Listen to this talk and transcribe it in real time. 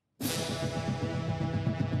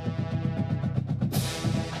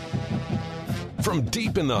From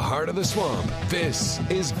deep in the heart of the swamp, this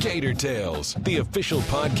is Gator Tales, the official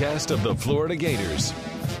podcast of the Florida Gators.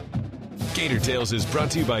 Gator Tales is brought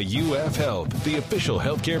to you by UF Health, the official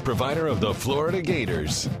healthcare provider of the Florida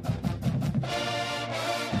Gators.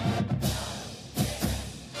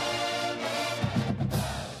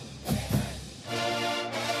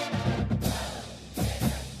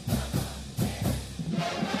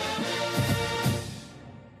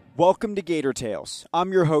 Welcome to Gator Tales.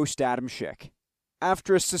 I'm your host, Adam Schick.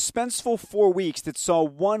 After a suspenseful 4 weeks that saw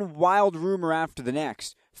one wild rumor after the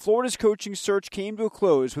next, Florida's coaching search came to a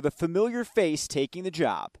close with a familiar face taking the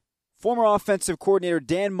job. Former offensive coordinator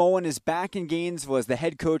Dan Mullen is back in Gainesville as the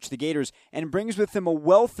head coach of the Gators and brings with him a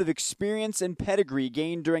wealth of experience and pedigree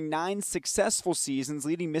gained during 9 successful seasons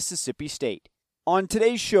leading Mississippi State. On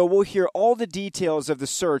today's show, we'll hear all the details of the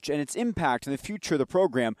search and its impact on the future of the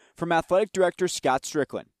program from Athletic Director Scott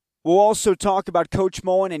Strickland. We'll also talk about Coach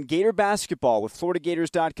Mullen and Gator basketball with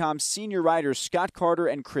FloridaGators.com senior writers Scott Carter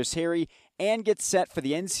and Chris Harry, and get set for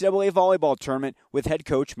the NCAA volleyball tournament with head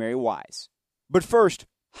coach Mary Wise. But first,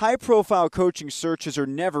 high-profile coaching searches are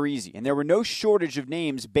never easy, and there were no shortage of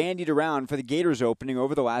names bandied around for the Gators opening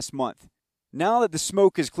over the last month. Now that the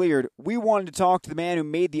smoke is cleared, we wanted to talk to the man who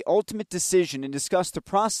made the ultimate decision and discuss the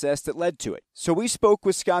process that led to it. So we spoke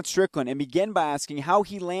with Scott Strickland and began by asking how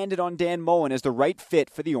he landed on Dan Mullen as the right fit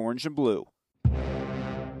for the Orange and Blue.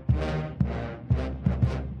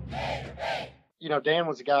 You know, Dan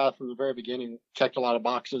was a guy from the very beginning, checked a lot of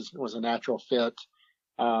boxes, was a natural fit.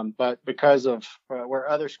 But because of where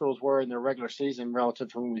other schools were in their regular season relative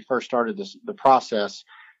to when we first started the process,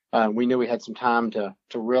 we knew we had some time to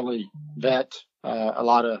really vet a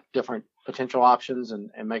lot of different potential options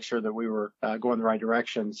and make sure that we were going the right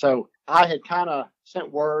direction. So I had kind of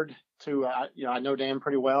sent word to, I know Dan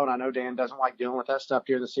pretty well, and I know Dan doesn't like dealing with that stuff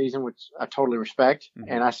during the season, which I totally respect.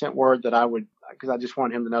 Mm-hmm. And I sent word that I would, because I just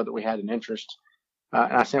wanted him to know that we had an interest.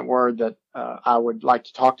 And I sent word that I would like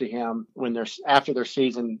to talk to him after their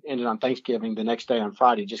season ended on Thanksgiving, the next day on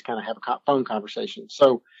Friday, just kind of have a phone conversation.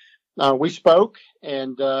 So we spoke,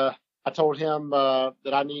 and I told him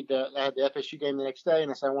that I had the FSU game the next day, and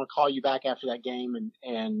I said I want to call you back after that game.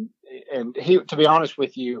 And he, to be honest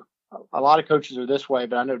with you, a lot of coaches are this way,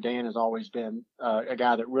 but I know Dan has always been a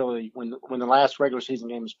guy that really, when the last regular season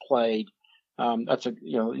game is played,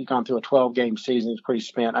 he's gone through a 12-game season, he's pretty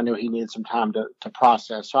spent. I knew he needed some time to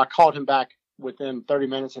process, so I called him back within 30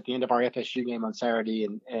 minutes at the end of our FSU game on Saturday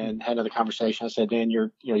and had another conversation. I said, Dan,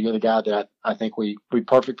 you're the guy that I think we'd be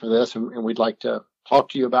perfect for this, and we'd like to talk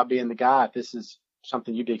to you about being the guy if this is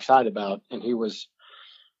something you'd be excited about. And he was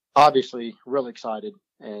obviously really excited.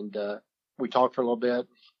 And we talked for a little bit.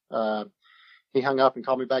 He hung up and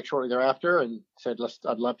called me back shortly thereafter and said,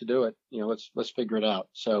 I'd love to do it. Let's figure it out.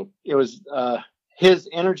 So it was his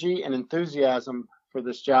energy and enthusiasm for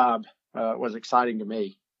this job was exciting to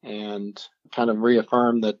me, and kind of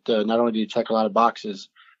reaffirmed that not only did he check a lot of boxes,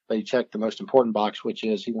 but he checked the most important box, which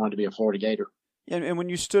is he wanted to be a Florida Gator. And when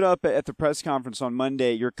you stood up at the press conference on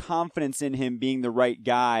Monday, your confidence in him being the right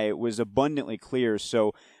guy was abundantly clear.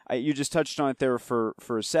 So you just touched on it there for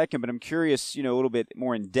a second, but I'm curious, a little bit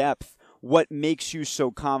more in depth, what makes you so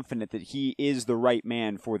confident that he is the right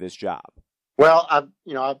man for this job? Well,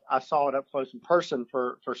 I saw it up close in person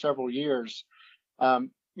for several years.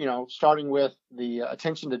 Starting with the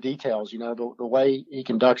attention to details, the way he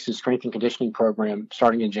conducts his strength and conditioning program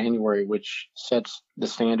starting in January, which sets the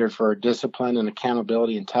standard for discipline and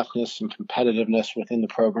accountability and toughness and competitiveness within the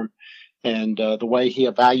program. And the way he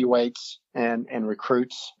evaluates and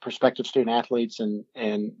recruits prospective student athletes and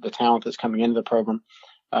the talent that's coming into the program,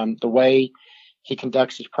 the way he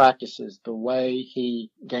conducts his practices, the way he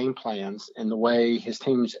game plans, and the way his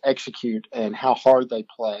teams execute, and how hard they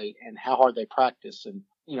play and how hard they practice. And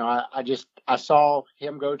I saw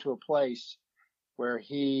him go to a place where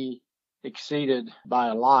he exceeded by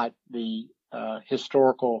a lot the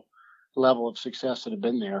historical level of success that had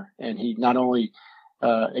been there. And he not only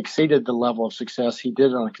exceeded the level of success, he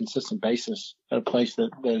did it on a consistent basis at a place that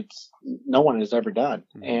no one has ever done.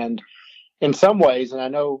 Mm-hmm. And in some ways, and I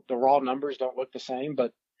know the raw numbers don't look the same,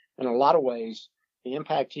 but in a lot of ways, the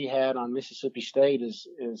impact he had on Mississippi State is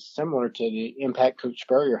similar to the impact Coach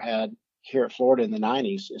Spurrier had here at Florida in the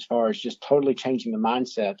 90s, as far as just totally changing the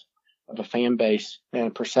mindset of a fan base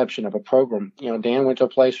and perception of a program. Dan went to a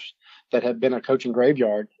place that had been a coaching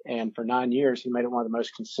graveyard, and for 9 years, he made it one of the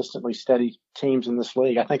most consistently steady teams in this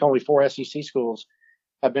league. I think only 4 SEC schools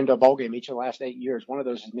have been to a bowl game each of the last 8 years. One of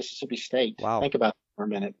those is Mississippi State. Wow. Think about that for a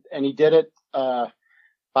minute. And he did it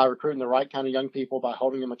by recruiting the right kind of young people, by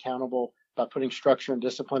holding them accountable, by putting structure and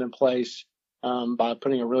discipline in place, by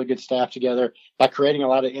putting a really good staff together, by creating a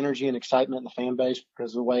lot of energy and excitement in the fan base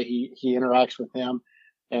because of the way he interacts with them.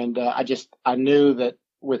 And I knew that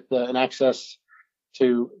with an access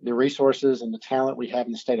to the resources and the talent we have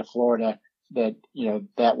in the state of Florida, that,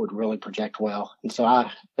 that would really project well. And so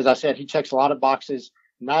as I said, he checks a lot of boxes.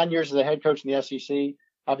 9 years as a head coach in the SEC.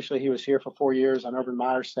 Obviously, he was here for 4 years on Urban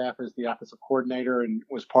Meyer's staff as the offensive coordinator and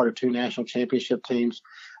was part of 2 national championship teams.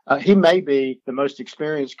 He may be the most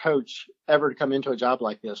experienced coach ever to come into a job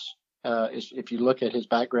like this. If you look at his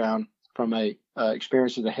background from a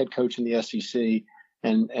experience as a head coach in the SEC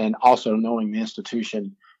and also knowing the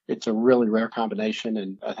institution, it's a really rare combination,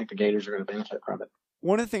 and I think the Gators are going to benefit from it.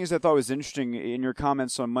 One of the things I thought was interesting in your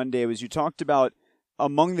comments on Monday was you talked about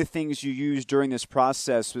among the things you used during this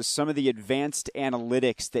process was some of the advanced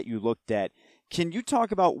analytics that you looked at. Can you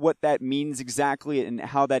talk about what that means exactly and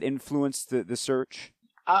how that influenced the search?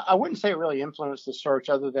 I wouldn't say it really influenced the search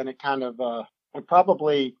other than it kind of it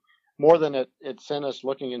probably, more than it sent us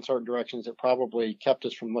looking in certain directions, it probably kept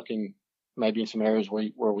us from looking maybe in some areas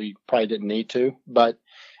where we probably didn't need to. But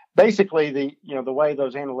basically, the way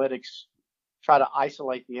those analytics try to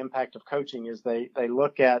isolate the impact of coaching is they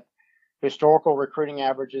look at historical recruiting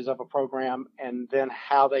averages of a program and then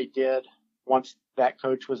how they did once that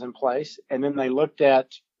coach was in place. And then they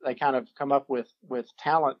kind of come up with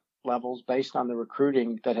talent levels based on the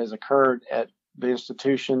recruiting that has occurred at the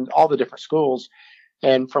institution, all the different schools.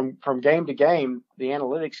 And from game to game, the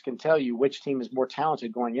analytics can tell you which team is more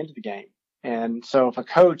talented going into the game. And so if a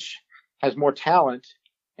coach has more talent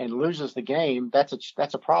and loses the game, that's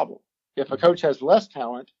a problem. If a coach has less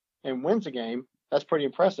talent and wins a game, that's pretty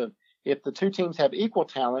impressive. If the 2 teams have equal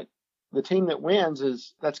talent, the team that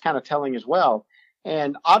wins that's kind of telling as well.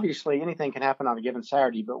 And obviously anything can happen on a given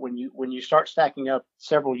Saturday, but when you start stacking up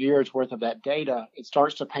several years worth of that data, it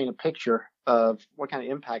starts to paint a picture of what kind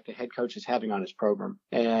of impact the head coach is having on his program.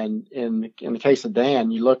 And in the case of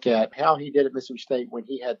Dan, you look at how he did at Mississippi State when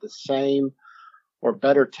he had the same or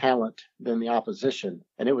better talent than the opposition,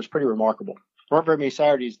 and it was pretty remarkable. There weren't very many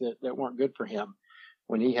Saturdays that weren't good for him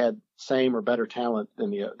when he had same or better talent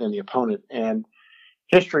than the opponent. And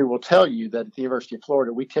history will tell you that at the University of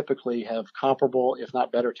Florida, we typically have comparable, if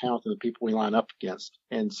not better talent than the people we line up against.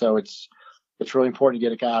 And so it's really important to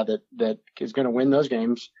get a guy that is going to win those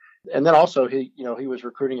games. And then also he was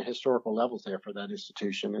recruiting at historical levels there for that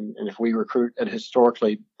institution. And if we recruit at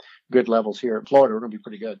historically good levels here in Florida, we're going to be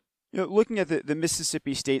pretty good. Looking at the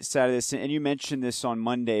Mississippi State side of this, and you mentioned this on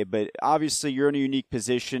Monday, but obviously you're in a unique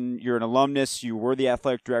position. You're an alumnus. You were the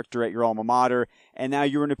athletic director at your alma mater, and now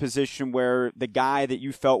you're in a position where the guy that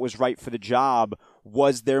you felt was right for the job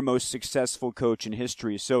was their most successful coach in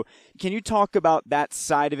history. So can you talk about that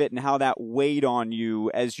side of it and how that weighed on you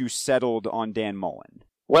as you settled on Dan Mullen?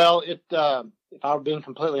 Well, if I were being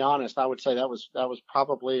completely honest, I would say that was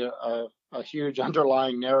probably a huge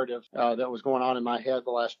underlying narrative that was going on in my head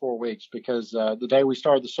the last 4 weeks, because the day we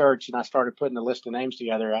started the search and I started putting the list of names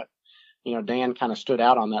together, Dan kind of stood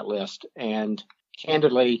out on that list. And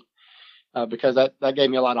candidly, because that gave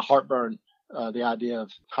me a lot of heartburn, the idea of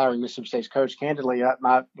hiring Mississippi State's coach, candidly,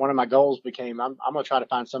 one of my goals became I'm going to try to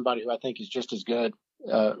find somebody who I think is just as good,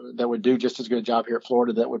 that would do just as good a job here at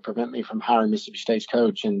Florida, that would prevent me from hiring Mississippi State's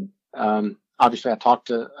coach. And obviously I talked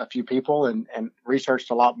to a few people and researched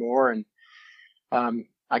a lot more. And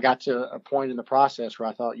I got to a point in the process where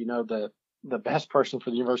I thought, the best person for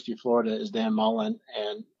the University of Florida is Dan Mullen,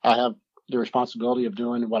 and I have the responsibility of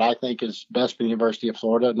doing what I think is best for the University of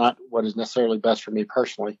Florida, not what is necessarily best for me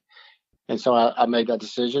personally. And so I made that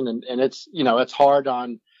decision, and it's, it's hard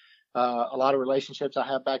on a lot of relationships I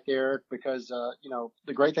have back there because,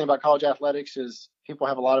 the great thing about college athletics is people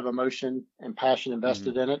have a lot of emotion and passion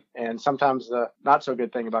invested in it. And sometimes the not so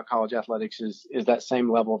good thing about college athletics is that same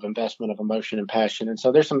level of investment of emotion and passion. And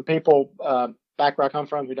so there's some people back where I come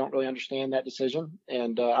from who don't really understand that decision.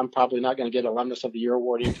 And I'm probably not going to get Alumnus of the Year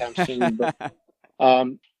award anytime soon. But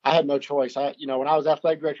I had no choice. When I was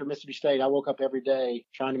athletic director of Mississippi State, I woke up every day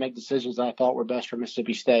trying to make decisions that I thought were best for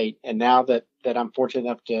Mississippi State. And now that I'm fortunate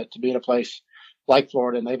enough to be in a place like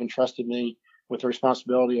Florida, and they've entrusted me with the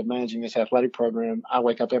responsibility of managing this athletic program, I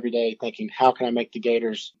wake up every day thinking, how can I make the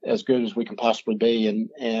Gators as good as we can possibly be?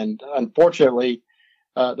 And unfortunately,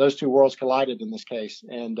 those two worlds collided in this case.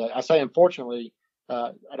 And I say unfortunately,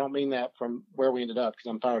 I don't mean that from where we ended up, because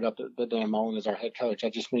I'm fired up that Dan Mullen is our head coach. I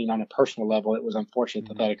just mean on a personal level, it was unfortunate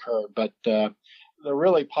that occurred. But the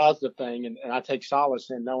really positive thing, and I take solace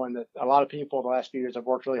in knowing that a lot of people the last few years have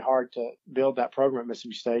worked really hard to build that program at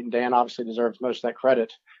Mississippi State, and Dan obviously deserves most of that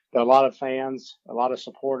credit. But a lot of fans, a lot of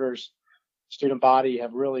supporters, student body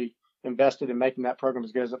have really invested in making that program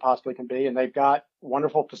as good as it possibly can be. And they've got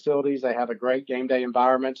wonderful facilities. They have a great game day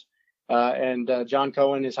environment. And John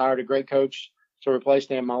Cohen has hired a great coach to replace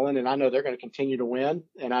Dan Mullen. And I know they're going to continue to win.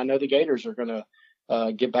 And I know the Gators are going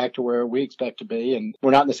to get back to where we expect to be. And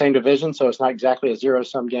we're not in the same division, so it's not exactly a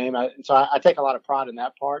zero-sum game. So I take a lot of pride in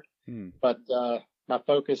that part. But my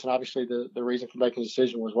focus and obviously the reason for making the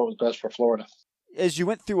decision was what was best for Florida. As you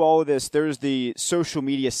went through all of this, there's the social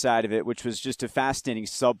media side of it, which was just a fascinating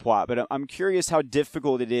subplot. But I'm curious how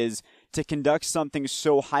difficult it is to conduct something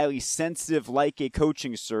so highly sensitive like a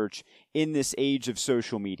coaching search in this age of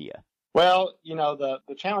social media. Well,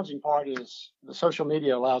 the challenging part is the social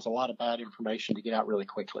media allows a lot of bad information to get out really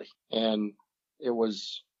quickly. And it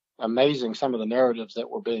was amazing some of the narratives that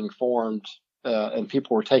were being formed and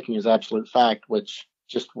people were taking as absolute fact, which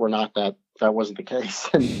just were not that wasn't the case.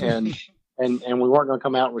 And we weren't going to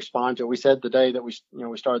come out and respond to it. We said the day that we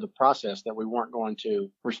started the process that we weren't going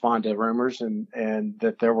to respond to rumors and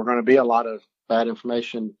that there were going to be a lot of bad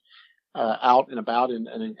information out and about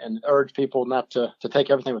and urge people not to take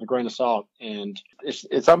everything with a grain of salt. And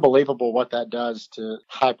it's unbelievable what that does to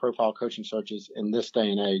high profile coaching searches in this day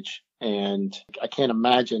and age. And I can't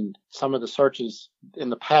imagine some of the searches in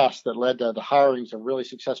the past that led to the hirings of really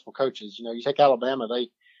successful coaches. You take Alabama,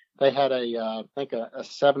 they had I think a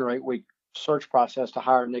 7 or 8 week search process to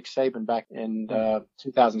hire Nick Saban back in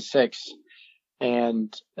 2006.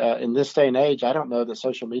 And in this day and age, I don't know that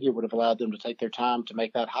social media would have allowed them to take their time to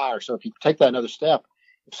make that hire. So if you take that another step,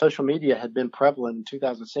 if social media had been prevalent in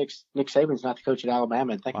 2006, Nick Saban's not the coach at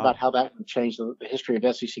Alabama. And think about how that would change the history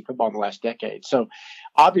of SEC football in the last decade. So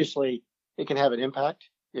obviously it can have an impact.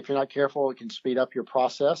 If you're not careful, it can speed up your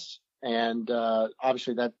process. And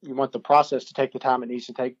obviously that you want the process to take the time it needs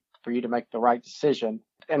to take for you to make the right decision.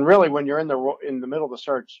 And really, when you're in the middle of the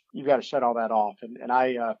search, you've got to shut all that off. And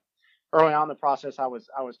I early on in the process, I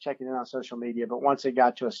was checking in on social media, but once it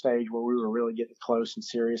got to a stage where we were really getting close and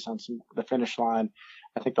serious on the finish line,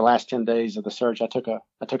 I think the last 10 days of the search, I took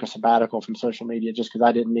a sabbatical from social media just because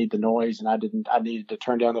I didn't need the noise and I needed to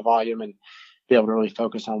turn down the volume and be able to really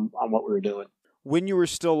focus on what we were doing. When you were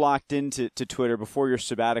still locked into Twitter before your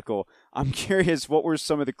sabbatical, I'm curious, what were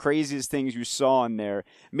some of the craziest things you saw on there?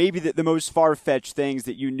 Maybe the most far-fetched things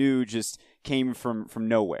that you knew just came from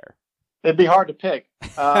nowhere. It'd be hard to pick.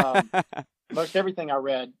 Most everything I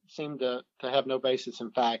read seemed to have no basis in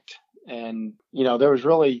fact. And, there was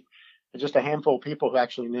really just a handful of people who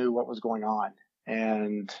actually knew what was going on.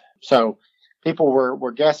 And so people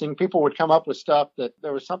were guessing. People would come up with stuff that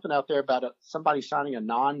there was something out there about somebody signing a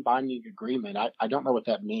non-binding agreement. I don't know what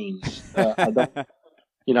that means. I don't,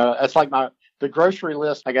 it's like the grocery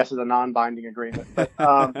list, I guess, is a non-binding agreement. But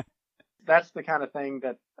that's the kind of thing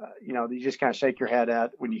that, you just kind of shake your head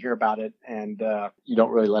at when you hear about it. And you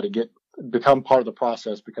don't really let it become part of the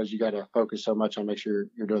process because you got to focus so much on make sure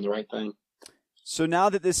you're doing the right thing. So now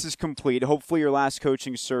that this is complete, hopefully your last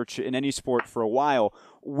coaching search in any sport for a while,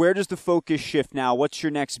 where does the focus shift now? What's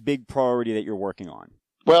your next big priority that you're working on?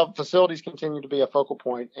 Well, facilities continue to be a focal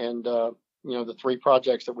point, and the 3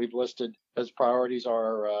 projects that we've listed as priorities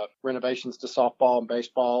are renovations to softball and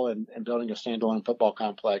baseball and building a standalone football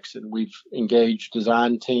complex. And we've engaged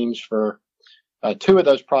design teams for 2 of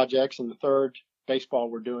those projects, and the third, baseball,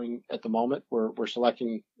 we're doing at the moment. We're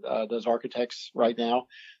selecting those architects right now.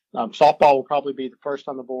 Softball will probably be the first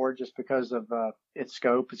on the board just because of its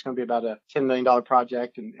scope. It's going to be about a $10 million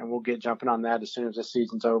project, and we'll get jumping on that as soon as this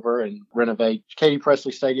season's over and renovate Katie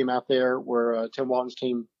Presley Stadium out there where Tim Walton's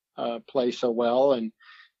team plays so well. And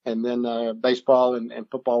then baseball and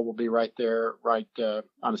football will be right there,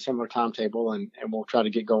 on a similar timetable, and we'll try to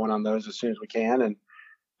get going on those as soon as we can.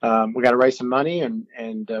 And we got to raise some money, and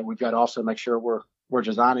we've got to also make sure we're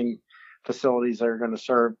designing facilities that are going to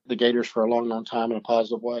serve the Gators for a long, long time in a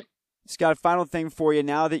positive way. Scott, final thing for you.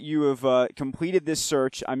 Now that you have completed this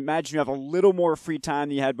search, I imagine you have a little more free time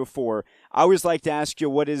than you had before. I always like to ask you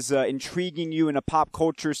what is intriguing you in a pop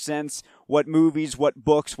culture sense. What movies, what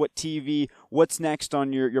books, what TV, what's next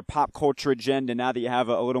on your pop culture agenda now that you have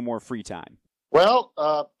a little more free time? Well,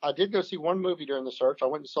 I did go see one movie during the search. I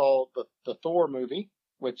went and saw the Thor movie,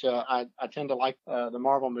 which I tend to like the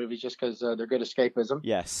Marvel movies just because they're good escapism.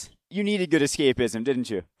 Yes. You needed good escapism, didn't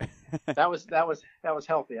you? That was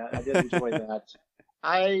healthy. I did enjoy that.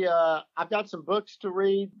 I've got some books to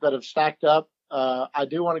read that have stacked up. I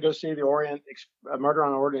do want to go see the Murder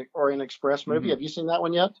on Orient Express movie. Mm-hmm. Have you seen that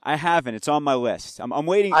one yet? I haven't. It's on my list. I'm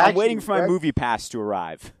waiting. I'm waiting for my movie pass to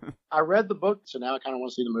arrive. I read the book, so now I kind of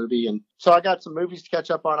want to see the movie, and so I got some movies to catch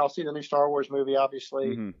up on. I'll see the new Star Wars movie,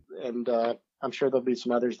 obviously, and I'm sure there'll be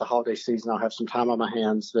some others. The holiday season, I'll have some time on my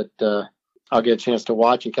hands that I'll get a chance to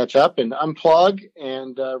watch and catch up and unplug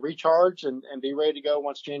and recharge and be ready to go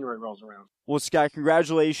once January rolls around. Well, Scott,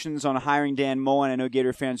 congratulations on hiring Dan Mullen. I know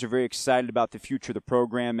Gator fans are very excited about the future of the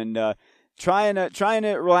program, and trying to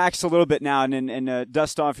relax a little bit now and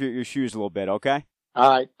dust off your shoes a little bit, okay? All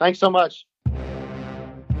right. Thanks so much.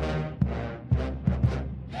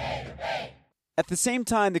 At the same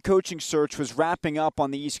time the coaching search was wrapping up on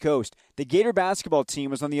the East Coast, the Gator basketball team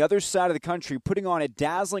was on the other side of the country putting on a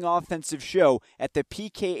dazzling offensive show at the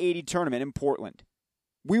PK80 tournament in Portland.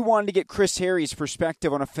 We wanted to get Chris Harry's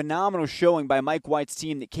perspective on a phenomenal showing by Mike White's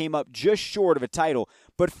team that came up just short of a title,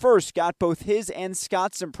 but first got both his and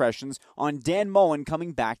Scott's impressions on Dan Mullen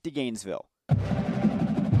coming back to Gainesville.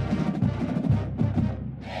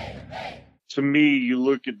 To me, you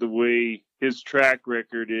look at the way his track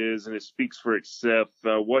record is, and it speaks for itself.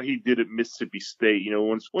 What he did at Mississippi State,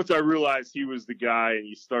 once I realized he was the guy, and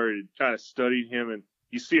you started kind of studying him, and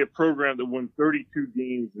you see a program that won 32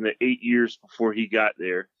 games in the 8 years before he got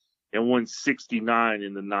there, and won 69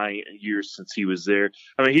 in the 9 years since he was there.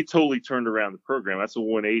 I mean, he totally turned around the program. That's a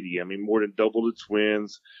 180. I mean, more than doubled its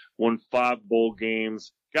wins, won 5 bowl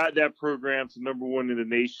games. Got that program to number 1 in the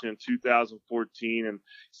nation in 2014. And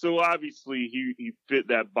so obviously he fit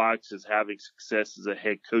that box as having success as a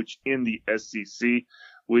head coach in the SEC,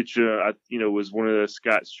 which, was one of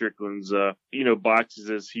Scott Strickland's, boxes,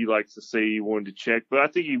 as he likes to say he wanted to check. But I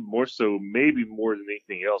think he maybe more than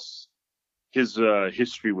anything else, his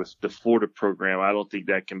history with the Florida program, I don't think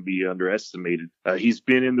that can be underestimated. He's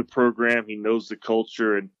been in the program. He knows the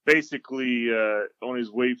culture. And basically, on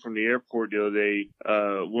his way from the airport the other day,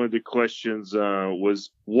 one of the questions was,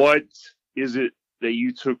 what is it that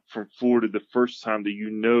you took from Florida the first time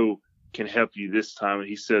that can help you this time? And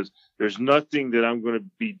he says, there's nothing that I'm going to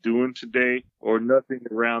be doing today or nothing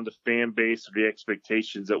around the fan base or the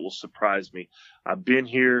expectations that will surprise me. I've been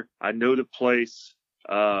here. I know the place.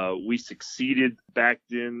 We succeeded back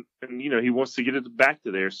then, and he wants to get it back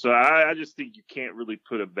to there. So I just think you can't really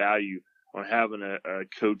put a value on having a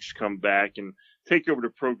coach come back and take over the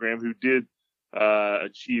program who did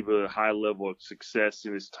achieve a high level of success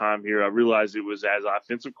in his time here. I realize it was as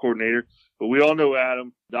offensive coordinator, but we all know,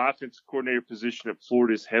 Adam, the offensive coordinator position at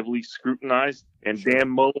Florida is heavily scrutinized, and Dan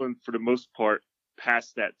Mullen, for the most part,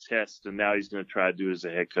 passed that test, and now he's going to try to do it as a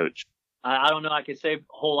head coach. I don't know. I can say a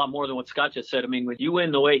whole lot more than what Scott just said. I mean, when you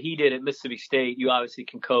win the way he did at Mississippi State, you obviously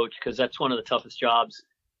can coach, because that's one of the toughest jobs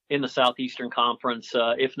in the Southeastern Conference,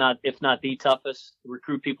 if not the toughest.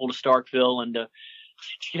 Recruit people to Starkville and to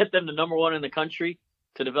get them to number 1 in the country,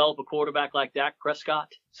 to develop a quarterback like Dak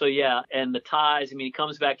Prescott. So, yeah, and the ties. I mean, he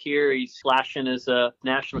comes back here. He's flashing his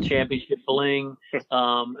national championship bling.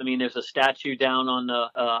 I mean, there's a statue down on the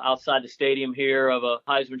outside the stadium here of a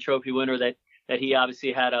Heisman Trophy winner that he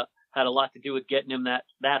obviously had a lot to do with getting him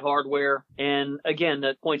that hardware. And again,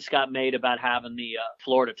 the point Scott made about having the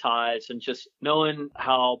Florida ties and just knowing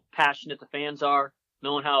how passionate the fans are,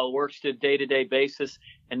 knowing how it works to a day-to-day basis.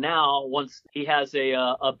 And now once he has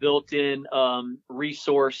a built-in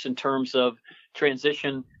resource in terms of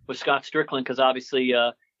transition with Scott Strickland, because obviously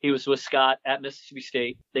he was with Scott at Mississippi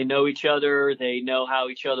State. They know each other. They know how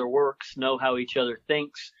each other works, know how each other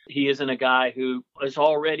thinks. He isn't a guy who is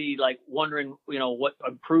already wondering, what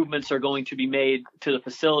improvements are going to be made to the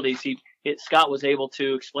facilities. Scott was able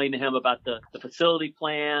to explain to him about the facility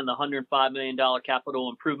plan, the $105 million capital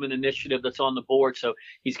improvement initiative that's on the board. So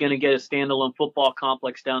he's going to get a standalone football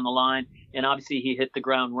complex down the line. And obviously he hit the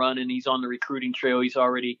ground running. He's on the recruiting trail. He's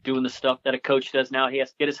already doing the stuff that a coach does now. He has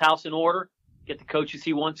to get his house in order, get the coaches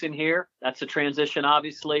he wants in here. That's a transition,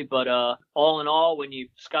 obviously. But all in all,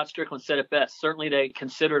 Scott Strickland said it best. Certainly they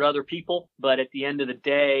considered other people, but at the end of the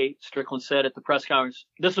day, Strickland said at the press conference,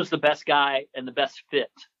 this was the best guy and the best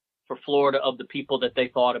fit for Florida of the people that they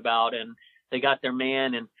thought about, and they got their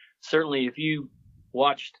man. And certainly if you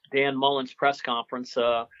watched Dan Mullen's press conference,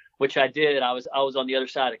 which I did, I was on the other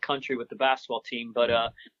side of the country with the basketball team,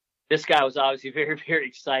 but this guy was obviously very, very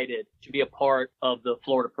excited to be a part of the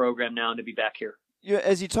Florida program now and to be back here.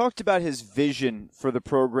 As he talked about his vision for the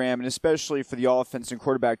program and especially for the offense and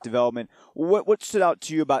quarterback development, what stood out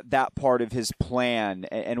to you about that part of his plan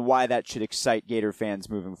and why that should excite Gator fans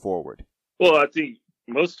moving forward? Well, I think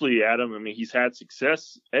mostly, Adam, I mean, he's had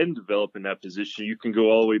success in developing that position. You can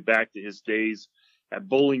go all the way back to his days at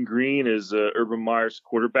Bowling Green as Urban Meyer's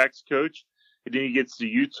quarterbacks coach. And then he gets to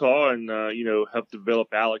Utah and, helped develop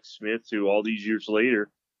Alex Smith, who all these years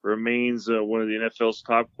later remains one of the NFL's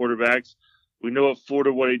top quarterbacks. We know at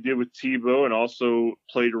Florida what he did with Tebow, and also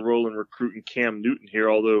played a role in recruiting Cam Newton here,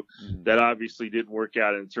 although that obviously didn't work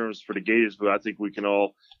out in terms for the Gators. But I think we can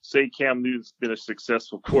all say Cam Newton's been a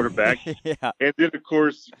successful quarterback. Yeah. And then, of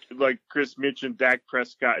course, like Chris mentioned, Dak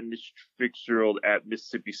Prescott and Nick Fitzgerald at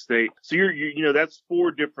Mississippi State. So that's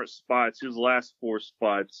 4 different spots. His last 4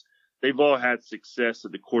 spots, they've all had success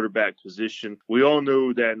at the quarterback position. We all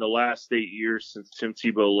know that in the last 8 years since Tim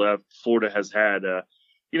Tebow left, Florida has had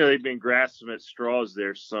they've been grasping at straws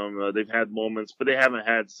there. They've had moments, but they haven't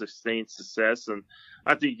had sustained success. And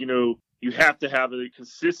I think, you have to have a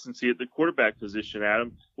consistency at the quarterback position,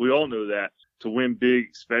 Adam. We all know that, to win big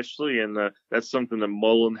especially. And that's something that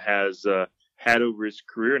Mullen has had over his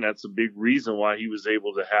career. And that's a big reason why he was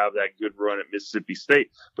able to have that good run at Mississippi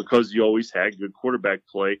State, because he always had good quarterback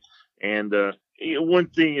play. And one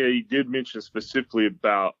thing that he did mention specifically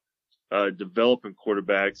about developing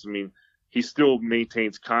quarterbacks, he still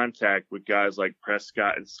maintains contact with guys like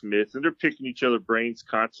Prescott and Smith, and they're picking each other's brains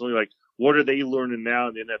constantly. Like, what are they learning now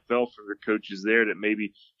in the NFL from their coaches there that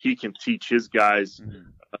maybe he can teach his guys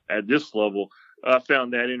at this level? I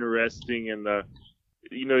found that interesting. And,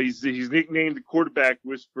 he's nicknamed the quarterback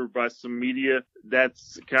whisperer by some media.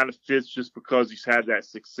 That's kind of fits just because he's had that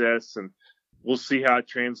success, and we'll see how it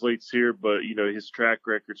translates here. But, his track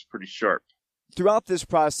record's pretty sharp. Throughout this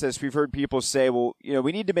process, we've heard people say, well,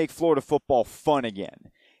 we need to make Florida football fun again.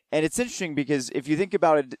 And it's interesting because if you think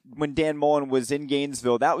about it, when Dan Mullen was in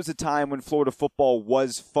Gainesville, that was a time when Florida football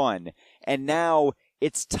was fun. And now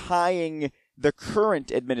it's tying the current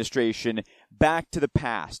administration back to the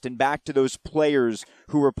past and back to those players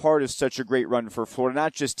who were part of such a great run for Florida.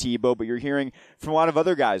 Not just Tebow, but you're hearing from a lot of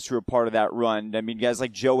other guys who were part of that run. Guys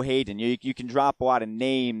like Joe Hayden. You can drop a lot of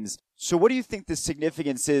names. So what do you think the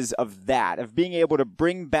significance is of that, of being able to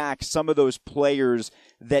bring back some of those players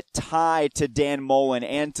that tie to Dan Mullen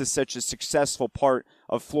and to such a successful part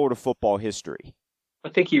of Florida football history? I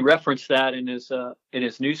think he referenced that in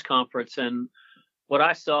his news conference, and what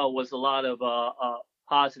I saw was a lot of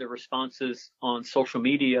positive responses on social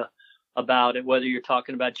media about it, whether you're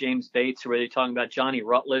talking about James Bates or whether you're talking about Johnny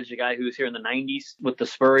Rutledge, a guy who was here in the 90s with the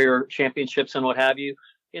Spurrier championships and what have you.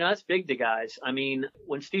 That's big to guys.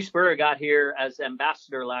 When Steve Spurrier got here as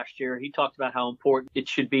ambassador last year, he talked about how important it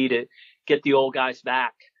should be to get the old guys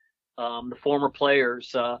back, the former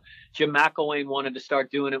players. Jim McElwain wanted to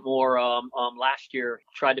start doing it more last year,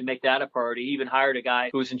 tried to make that a priority. He even hired a guy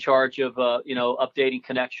who was in charge of, updating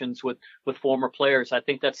connections with former players. I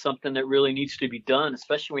think that's something that really needs to be done,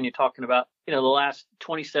 especially when you're talking about, the last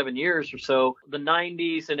 27 years or so, the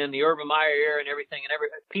 90s and then the Urban Meyer era and everything.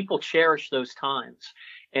 People cherish those times.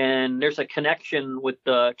 And there's a connection with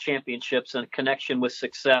the championships and a connection with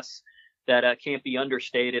success that can't be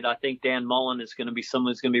understated. I think Dan Mullen is going to be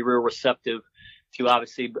someone who's going to be real receptive to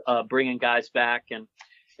obviously bringing guys back and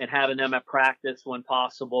having them at practice when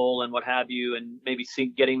possible and what have you, and maybe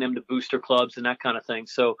getting them to booster clubs and that kind of thing.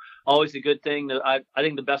 So always a good thing. I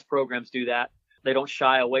think the best programs do that. They don't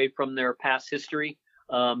shy away from their past history.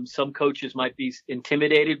 Some coaches might be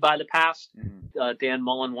intimidated by the past. Dan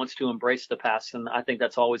Mullen wants to embrace the past, and I think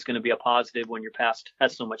that's always going to be a positive when your past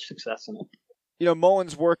has so much success in it.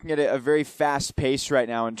 Mullen's working at a very fast pace right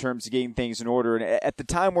now in terms of getting things in order. And at the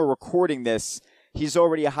time we're recording this, he's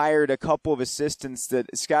already hired a couple of assistants that,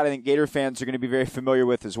 Scott, I think Gator fans are going to be very familiar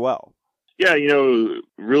with as well. Yeah,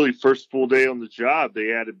 really first full day on the job,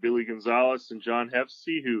 they added Billy Gonzalez and John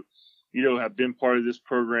Hefsey, who have been part of this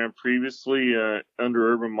program previously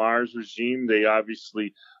under Urban Meyer's regime. They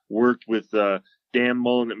obviously worked with Dan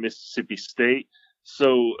Mullen at Mississippi State.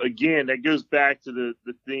 So, again, that goes back to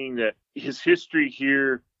the thing that his history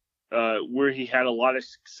here, where he had a lot of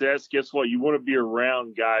success. Guess what? You want to be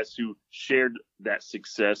around guys who shared that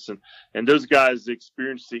success. And those guys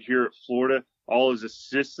experienced it here at Florida, all his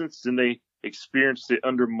assistants, and they experienced it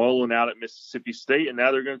under Mullen out at Mississippi State, and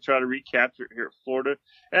now they're going to try to recapture it here at Florida.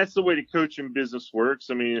 And that's the way the coaching business works.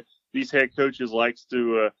 These head coaches like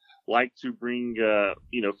to bring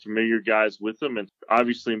familiar guys with them, and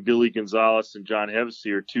obviously Billy Gonzalez and John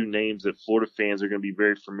Hevesy are two names that Florida fans are going to be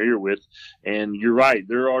very familiar with. And you're right,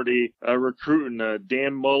 they're already recruiting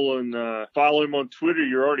Dan Mullen. Follow him on Twitter.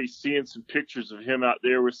 You're already seeing some pictures of him out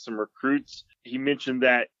there with some recruits. He mentioned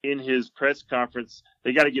that in his press conference,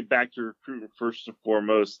 they got to get back to recruiting first and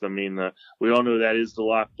foremost. We all know that is the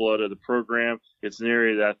lifeblood of the program. It's an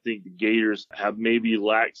area that I think the Gators have maybe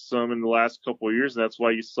lacked some in the last couple of years, and that's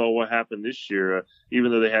why you saw what happened this year,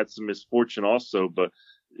 even though they had some misfortune also. But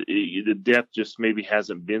the depth just maybe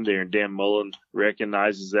hasn't been there, and Dan Mullen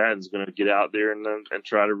recognizes that and is going to get out there and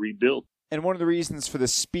try to rebuild. And one of the reasons for the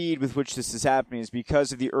speed with which this is happening is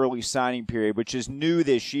because of the early signing period, which is new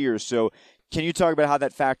this year. So Can you talk about how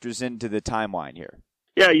that factors into the timeline here?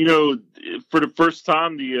 Yeah, for the first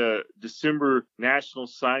time, the December National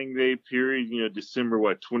Signing Day period,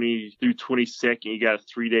 December 20 through 22nd, you got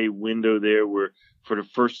a 3-day window there where for the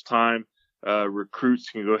first time, recruits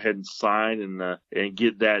can go ahead and sign and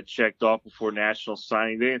get that checked off before National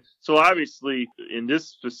Signing Day. So obviously, in this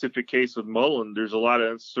specific case with Mullen, there's a lot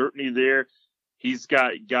of uncertainty there. He's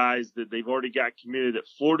got guys that they've already got committed at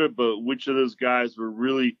Florida, but which of those guys were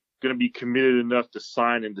really going to be committed enough to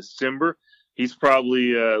sign in December? He's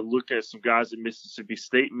probably looking at some guys at Mississippi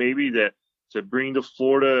State maybe that to bring to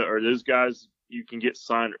Florida, or those guys you can get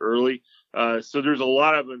signed early. So there's a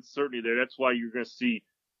lot of uncertainty there. That's why you're going to see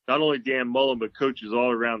not only Dan Mullen, but coaches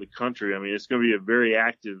all around the country. I mean, it's going to be a very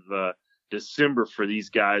active December for these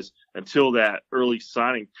guys until that early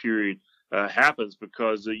signing period happens,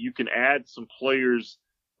 because you can add some players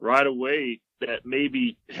right away that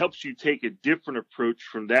maybe helps you take a different approach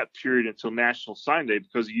from that period until National Signing Day,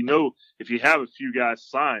 because if you have a few guys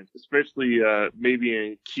signed, especially maybe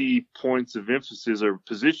in key points of emphasis or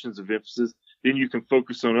positions of emphasis, then you can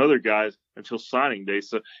focus on other guys until signing day.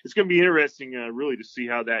 So it's going to be interesting, really, to see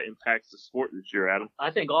how that impacts the sport this year, Adam.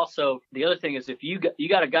 I think also the other thing is if you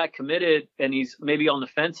got a guy committed and he's maybe on the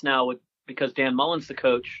fence now because Dan Mullen's the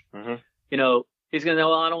coach, he's going to know,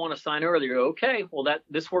 well, I don't want to sign earlier. Okay, well,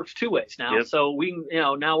 this works two ways now. Yep. So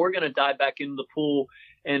now we're going to dive back into the pool,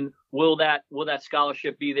 and will that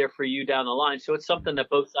scholarship be there for you down the line? So it's something that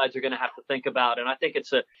both sides are going to have to think about. And I think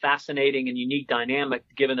it's a fascinating and unique dynamic,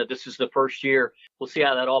 given that this is the first year. We'll see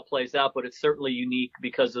how that all plays out, but it's certainly unique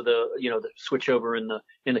because of the switchover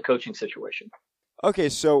in the coaching situation. Okay,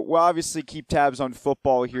 so we'll obviously keep tabs on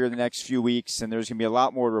football here in the next few weeks, and there's going to be a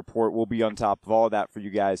lot more to report. We'll be on top of all of that for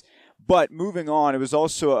you guys. But moving on, it was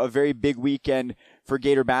also a very big weekend for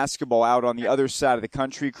Gator basketball out on the other side of the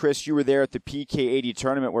country. Chris, you were there at the PK80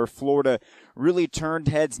 tournament where Florida really turned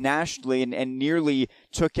heads nationally and nearly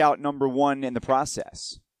took out number one in the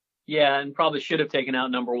process. Yeah, and probably should have taken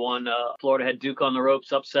out number one. Florida had Duke on the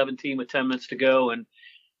ropes, up 17 with 10 minutes to go, and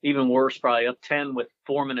even worse, probably up 10 with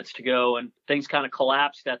 4 minutes to go, and things kind of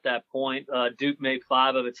collapsed at that point. Duke made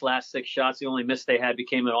 5 of its last 6 shots. The only miss they had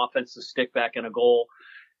became an offensive stick back and a goal.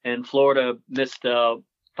 And Florida missed 5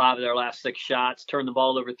 of their last 6 shots, turned the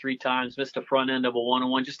ball over 3 times, missed the front end of a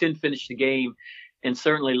 1-on-1, just didn't finish the game, and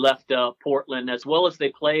certainly left Portland, as well as they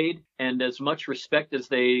played and as much respect as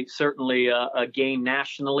they certainly gained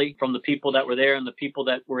nationally from the people that were there and the people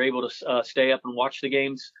that were able to stay up and watch the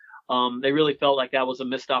games. They really felt like that was a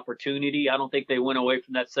missed opportunity. I don't think they went away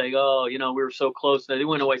from that saying, we were so close. They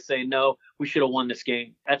went away saying, no, we should have won this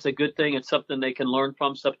game. That's a good thing. It's something they can learn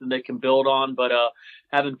from, something they can build on. But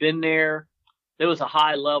having been there, it was a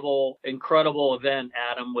high-level, incredible event,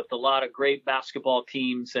 Adam, with a lot of great basketball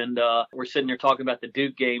teams. And we're sitting here talking about the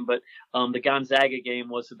Duke game, but the Gonzaga game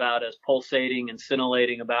was about as pulsating and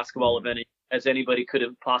scintillating a basketball event as anybody could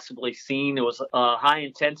have possibly seen. It was high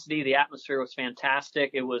intensity. The atmosphere was fantastic.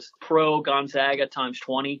 It was pro Gonzaga times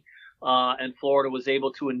 20. And Florida was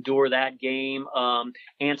able to endure that game,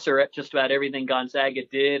 answer at just about everything Gonzaga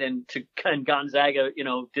did. And Gonzaga,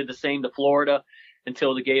 did the same to Florida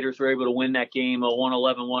until the Gators were able to win that game,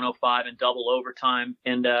 111-105 in double overtime.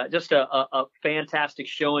 And just a fantastic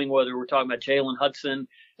showing, whether we're talking about Jalen Hudson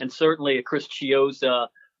and certainly a Chris Chiozza,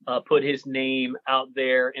 put his name out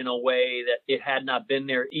there in a way that it had not been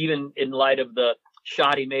there, even in light of the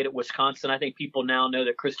shot he made at Wisconsin. I think people now know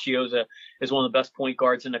that Chris Chiozza is one of the best point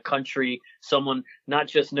guards in the country, someone not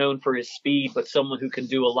just known for his speed, but someone who can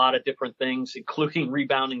do a lot of different things, including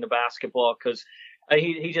rebounding the basketball, because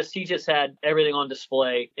he just had everything on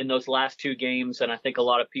display in those last 2 games. And I think a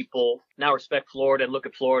lot of people now respect Florida and look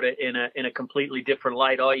at Florida in a completely different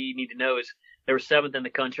light. All you need to know is they were 7th in the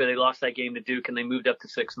country. They lost that game to Duke, and they moved up to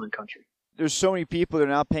 6th in the country. There's so many people that are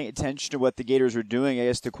now paying attention to what the Gators are doing. I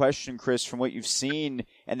guess the question, Chris, from what you've seen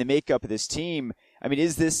and the makeup of this team, I mean,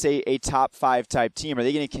 is this a top 5 type team? Are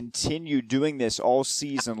they going to continue doing this all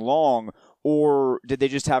season long, or did they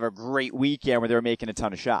just have a great weekend where they were making a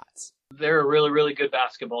ton of shots? They're a really, really good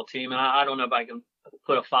basketball team, and I don't know if I can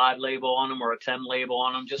put a 5 label on them or a 10 label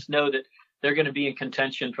on them. Just know that they're going to be in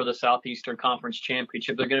contention for the Southeastern Conference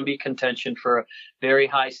Championship. They're going to be in contention for a very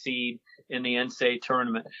high seed in the NCAA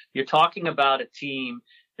tournament. You're talking about a team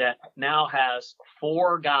that now has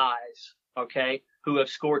 4 guys, who have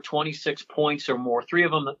scored 26 points or more, 3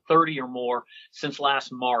 of them 30 or more since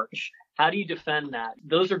last March. How do you defend that?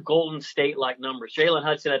 Those are Golden State-like numbers. Jalen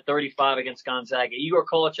Hudson had 35 against Gonzaga. Igor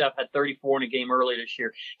Kolochev had 34 in a game earlier this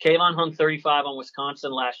year. Kayvon hung 35 on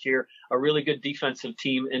Wisconsin last year, a really good defensive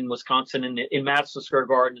team in Wisconsin in Madison Square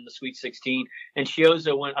Garden in the Sweet 16. And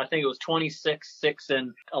Chiozza went, I think it was 26, 6,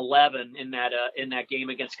 and 11 in that game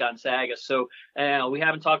against Gonzaga. So we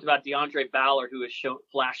haven't talked about DeAndre Ballard, who has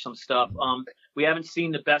flashed some stuff. We haven't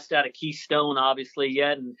seen the best out of Keystone, obviously,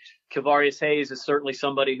 yet. And Kavarius Hayes is certainly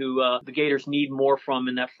somebody who the Gators need more from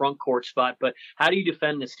in that front court spot. But how do you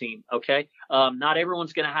defend this team? Okay, not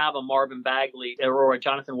everyone's going to have a Marvin Bagley or a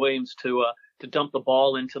Jonathan Williams to dump the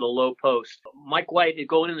ball into the low post. Mike White,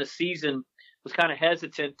 going into the season, was kind of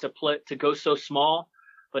hesitant to go so small.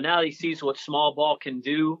 But now he sees what small ball can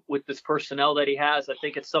do with this personnel that he has. I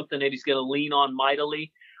think it's something that he's going to lean on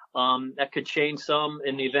mightily. That could change some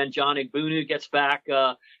in the event John Igbunu gets back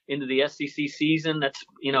into the SEC season. That's,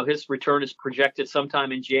 his return is projected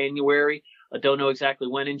sometime in January. I don't know exactly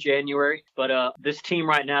when in January, but this team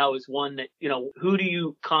right now is one that, who do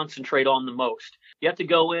you concentrate on the most? You have to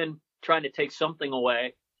go in trying to take something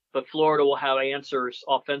away, but Florida will have answers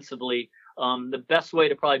offensively. The best way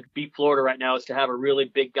to probably beat Florida right now is to have a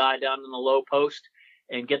really big guy down in the low post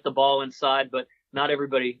and get the ball inside, but not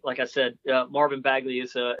everybody, like I said, Marvin Bagley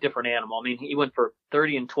is a different animal. I mean, he went for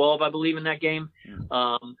 30 and 12, I believe, in that game,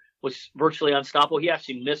 was virtually unstoppable. He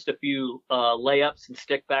actually missed a few layups and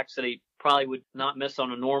stickbacks that he probably would not miss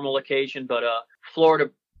on a normal occasion. But Florida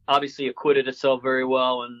obviously acquitted itself very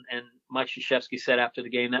well, and Mike Krzyzewski said after the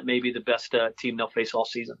game that may be the best team they'll face all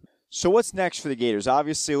season. So what's next for the Gators?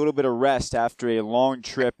 Obviously a little bit of rest after a long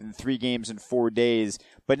trip and 3 games in 4 days,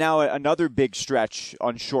 but now another big stretch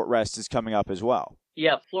on short rest is coming up as well.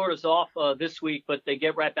 Yeah, Florida's off this week, but they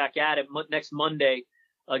get right back at it next Monday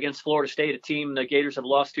against Florida State, a team the Gators have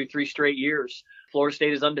lost to 3 straight years. Florida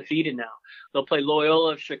State is undefeated now. They'll play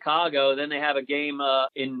Loyola of Chicago. Then they have a game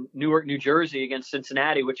in Newark, New Jersey against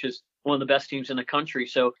Cincinnati, which is one of the best teams in the country.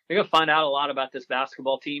 So they're going to find out a lot about this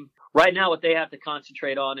basketball team. Right now, what they have to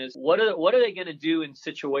concentrate on is what are they going to do in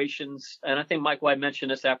situations, and I think Mike White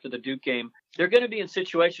mentioned this after the Duke game, they're going to be in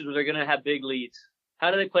situations where they're going to have big leads.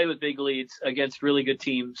 How do they play with big leads against really good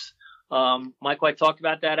teams? Mike White talked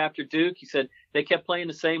about that after Duke. He said they kept playing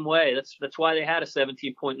the same way. That's why they had a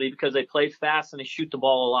 17-point lead, because they played fast and they shoot the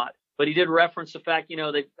ball a lot. But he did reference the fact,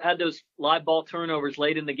 they had those live ball turnovers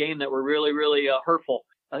late in the game that were really, really hurtful.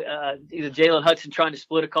 Jalen Hudson trying to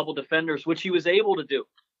split a couple defenders, which he was able to do.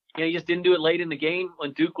 He just didn't do it late in the game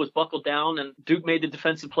when Duke was buckled down, and Duke made the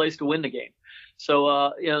defensive plays to win the game.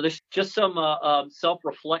 So, there's just some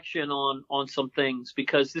self-reflection on some things,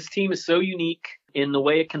 because this team is so unique in the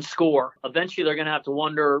way it can score. Eventually, they're going to have to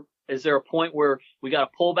wonder, is there a point where we got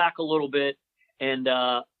to pull back a little bit and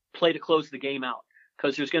play to close the game out?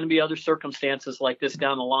 Because there's going to be other circumstances like this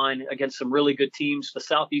down the line against some really good teams. The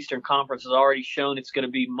Southeastern Conference has already shown it's going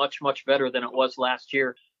to be much, much better than it was last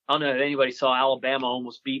year. I don't know if anybody saw Alabama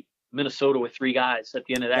almost beat Minnesota with 3 guys at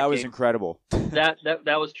the end of that game. That was incredible.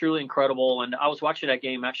 that was truly incredible. And I was watching that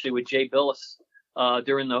game actually with Jay Billis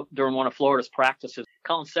during one of Florida's practices.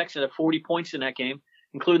 Colin Sexton had 40 points in that game,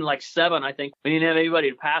 including like 7, I think. We didn't have anybody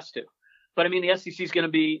to pass to. But, the SEC is going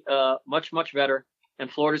to be much, much better, and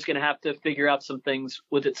Florida's going to have to figure out some things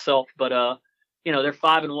with itself. But, they're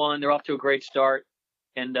 5-1. They're off to a great start.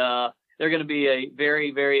 And they're going to be a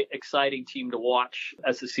very, very exciting team to watch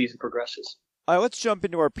as the season progresses. All right, let's jump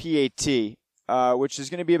into our PAT, which is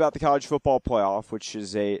going to be about the college football playoff, which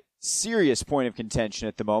is a serious point of contention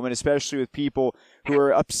at the moment, especially with people who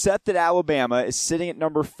are upset that Alabama is sitting at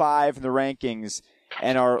number 5 in the rankings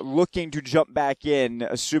and are looking to jump back in,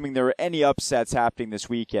 assuming there are any upsets happening this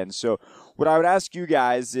weekend. So what I would ask you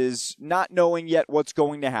guys is, not knowing yet what's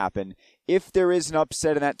going to happen, if there is an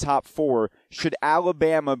upset in that top 4, should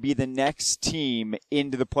Alabama be the next team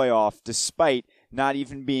into the playoff, despite not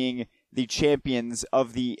even being the champions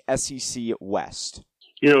of the SEC West?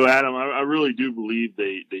 Adam, I really do believe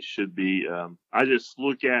they should be. I just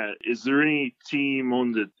look at, is there any team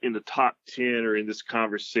in the top 10 or in this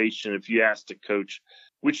conversation, if you asked a coach,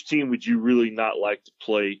 which team would you really not like to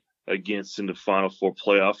play against in the Final Four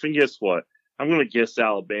playoff? And guess what? I'm going to guess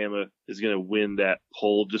Alabama is going to win that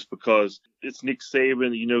poll, just because it's Nick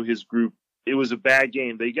Saban, his group. It was a bad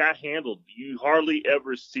game. They got handled. You hardly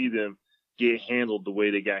ever see them get handled the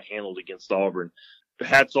way they got handled against Auburn.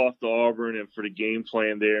 Hats off to Auburn and for the game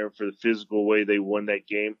plan there and for the physical way they won that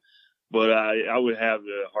game. But I would have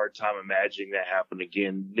a hard time imagining that happen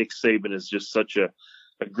again. Nick Saban is just such a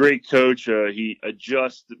great coach. He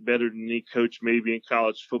adjusts better than any coach maybe in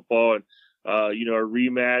college football. And A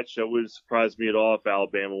rematch, that wouldn't surprise me at all if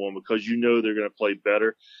Alabama won, because they're going to play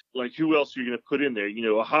better. Like, who else are you going to put in there?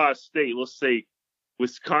 Ohio State, let's say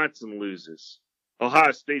Wisconsin loses.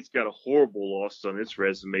 Ohio State's got a horrible loss on its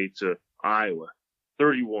resume to Iowa,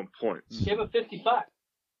 31 points. Give up 55.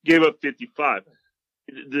 Gave up 55.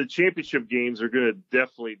 The championship games are going to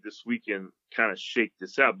definitely this weekend kind of shake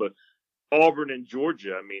this out. But Auburn and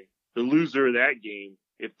Georgia, the loser of that game,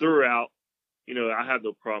 if they're out, I have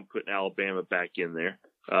no problem putting Alabama back in there.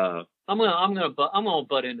 I'm gonna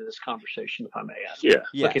butt into this conversation, if I may ask. Yeah.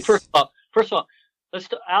 Yes. Okay. First of all,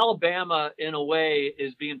 Alabama in a way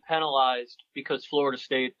is being penalized because Florida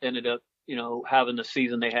State ended up, having the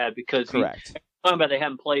season they had because Correct. Talking about they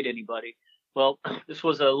haven't played anybody. Well, this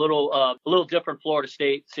was a little different Florida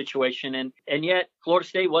State situation, and yet Florida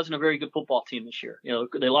State wasn't a very good football team this year.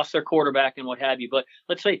 They lost their quarterback and what have you. But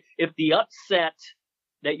let's say if the upset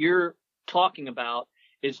that you're talking about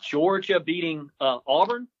is Georgia beating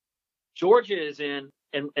Auburn, Georgia is in,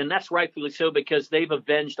 and that's rightfully so because they've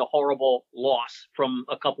avenged a horrible loss from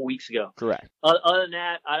a couple weeks ago. Correct. Other than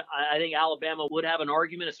that, I think Alabama would have an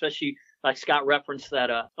argument, especially like Scott referenced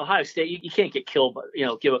that Ohio State, you can't get killed, but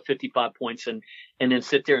give up 55 points and then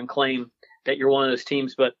sit there and claim that you're one of those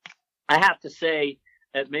teams. But I have to say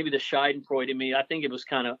that maybe the Schadenfreude in me, I think it was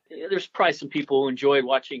kind of, there's probably some people who enjoyed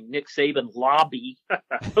watching Nick Saban lobby.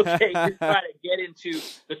 Okay, you're trying to get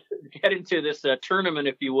into this tournament,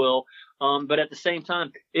 if you will. But at the same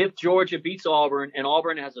time, if Georgia beats Auburn and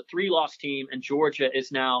Auburn has a 3-loss team and Georgia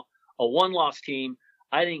is now a 1-loss team,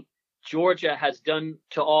 I think Georgia has done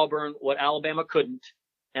to Auburn what Alabama couldn't,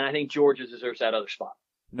 and I think Georgia deserves that other spot.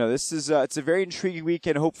 No, this is it's a very intriguing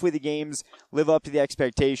weekend. Hopefully the games live up to the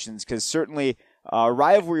expectations, because certainly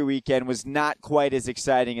rivalry weekend was not quite as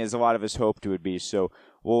exciting as a lot of us hoped it would be. So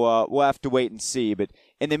we'll have to wait and see. But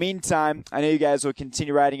in the meantime, I know you guys will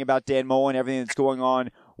continue writing about Dan Mullen, everything that's going on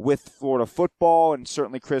with Florida football, and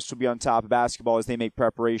certainly Chris will be on top of basketball as they make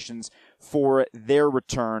preparations for their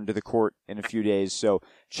return to the court in a few days. So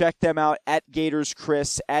check them out at Gators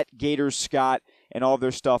Chris, at Gators Scott, and all of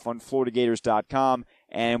their stuff on FloridaGators.com.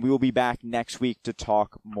 And we will be back next week to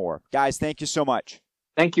talk more. Guys, thank you so much.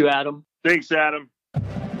 Thank you, Adam. Thanks, Adam.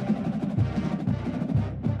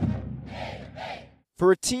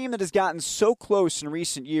 For a team that has gotten so close in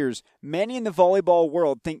recent years, many in the volleyball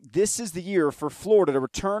world think this is the year for Florida to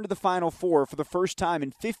return to the Final Four for the first time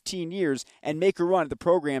in 15 years and make a run at the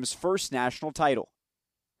program's first national title.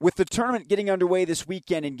 With the tournament getting underway this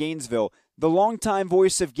weekend in Gainesville, the longtime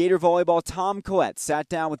voice of Gator volleyball, Tom Collette, sat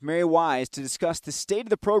down with Mary Wise to discuss the state of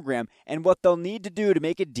the program and what they'll need to do to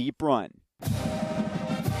make a deep run.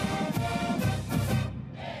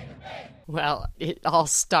 Well, it all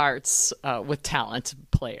starts with talent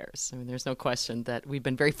players. There's no question that we've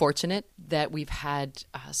been very fortunate that we've had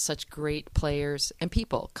such great players and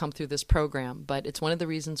people come through this program. But it's one of the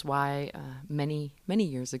reasons why many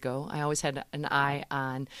years ago, I always had an eye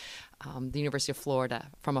on the University of Florida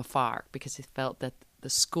from afar, because I felt that the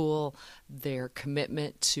school, their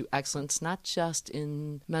commitment to excellence, not just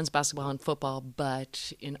in men's basketball and football,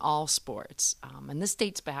 but in all sports. And this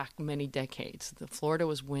dates back many decades. Florida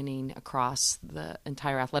was winning across the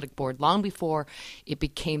entire athletic board long before it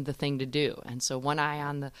became the thing to do. And so one eye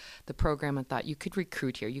on the program, and thought you could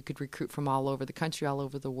recruit here. You could recruit from all over the country, all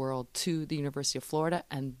over the world to the University of Florida.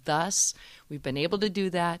 And thus, we've been able to do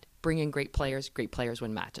that, bring in great players. Great players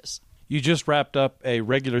win matches. You just wrapped up a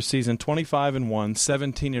regular season 25-1,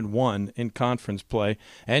 17-1 in conference play,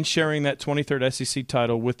 and sharing that 23rd SEC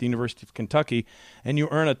title with the University of Kentucky, and you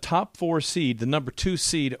earn a top 4 seed, the number 2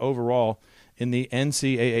 seed overall in the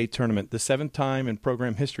NCAA tournament. The 7th time in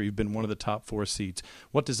program history you've been one of the top 4 seeds.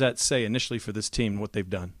 What does that say initially for this team and what they've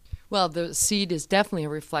done? Well, the seed is definitely a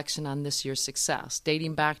reflection on this year's success,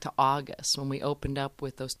 dating back to August when we opened up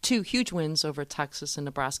with those 2 huge wins over Texas and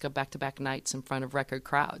Nebraska, back-to-back nights in front of record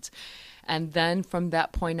crowds. And then from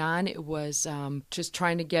that point on, it was just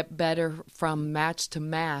trying to get better from match to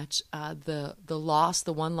match.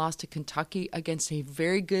 The one loss to Kentucky against a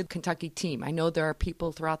very good Kentucky team. I know there are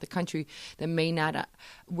people throughout the country that may not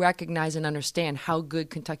recognize and understand how good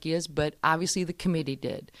Kentucky is, but obviously the committee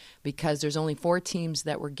did, because there's only 4 teams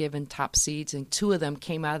that were given top seeds, and 2 of them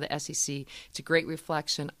came out of the SEC. It's a great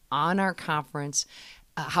reflection on our conference,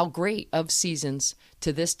 how great of seasons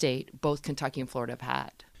to this date both Kentucky and Florida have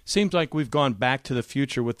had. Seems like we've gone back to the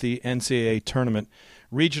future with the NCAA tournament.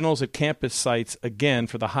 Regionals at campus sites, again,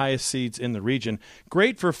 for the highest seeds in the region.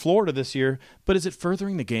 Great for Florida this year, but is it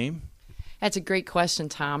furthering the game? That's a great question,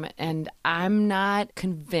 Tom, and I'm not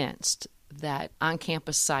convinced that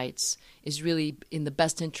on-campus sites is really in the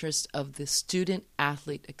best interest of the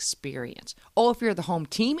student-athlete experience. Oh, if you're the home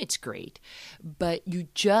team, it's great, but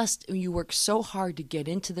you work so hard to get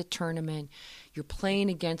into the tournament. You're playing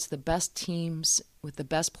against the best teams with the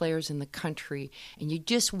best players in the country, and you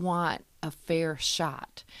just want a fair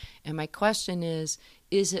shot. And my question is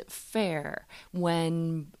it fair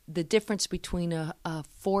when the difference between a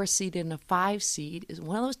 4 seed and a 5 seed is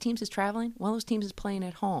one of those teams is traveling, one of those teams is playing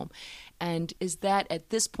at home? And is that,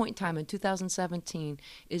 at this point in time in 2017,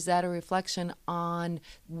 is that a reflection on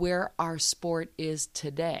where our sport is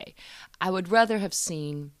today? I would rather have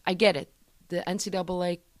seen, I get it, the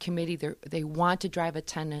NCAA committee, they want to drive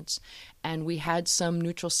attendance, and we had some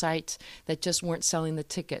neutral sites that just weren't selling the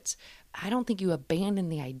tickets. I don't think you abandon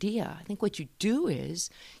the idea. I think what you do is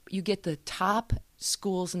you get the top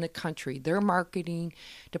schools in the country, their marketing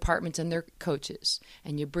departments and their coaches,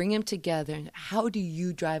 and you bring them together. And how do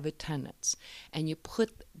you drive attendance? And you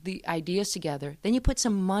put the ideas together. Then you put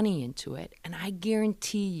some money into it. And I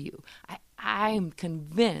guarantee you, I'm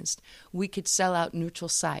convinced we could sell out neutral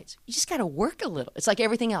sites. You just got to work a little. It's like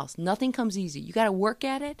everything else. Nothing comes easy. You got to work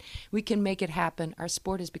at it. We can make it happen. Our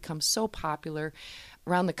sport has become so popular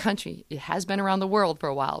around the country. It has been around the world for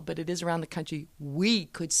a while, but it is around the country. We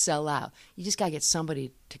could sell out. You just got to get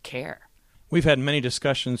somebody to care. We've had many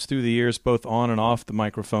discussions through the years, both on and off the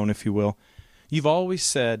microphone, if you will. You've always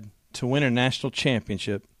said to win a national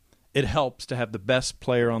championship, it helps to have the best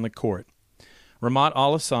player on the court. Ramat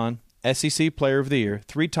Al-Hassan, SEC Player of the Year,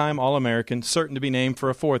 3-time All-American, certain to be named for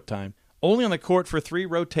a 4th time. Only on the court for 3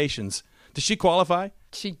 rotations. Does she qualify?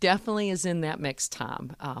 She definitely is in that mix,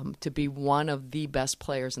 Tom, to be one of the best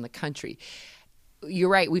players in the country. You're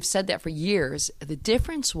right. We've said that for years. The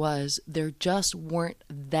difference was there just weren't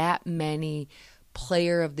that many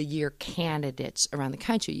Player of the Year candidates around the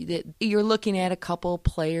country. You're looking at a couple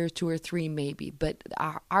players, 2 or 3 maybe, but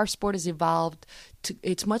our sport has evolved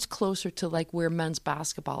it's much closer to like where men's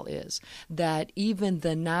basketball is, that even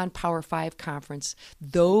the non-Power 5 conference,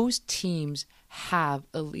 those teams have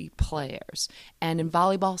elite players. And in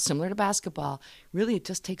volleyball, similar to basketball, really it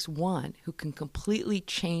just takes one who can completely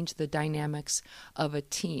change the dynamics of a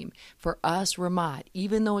team. For us, Ramat,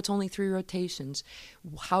 even though it's only 3 rotations,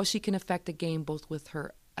 how she can affect a game both with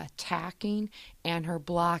her attacking and her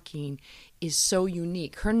blocking is so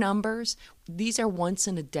unique. Her numbers, these are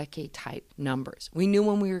once-in-a-decade type numbers. We knew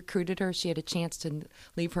when we recruited her she had a chance to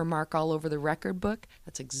leave her mark all over the record book.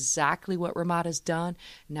 That's exactly what Ramat has done.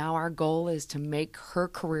 Now our goal is to make her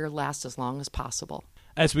career last as long as possible.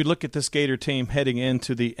 As we look at this Gator team heading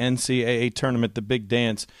into the NCAA tournament, the big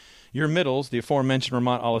dance, your middles, the aforementioned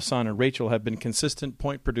Ramat Al-Hassan and Rachel, have been consistent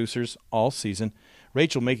point producers all season.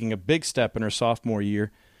 Rachel making a big step in her sophomore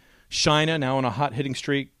year. Shina now on a hot hitting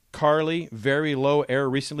streak. Carly, very low error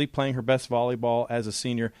recently, playing her best volleyball as a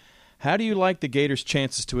senior. How do you like the Gators'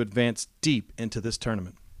 chances to advance deep into this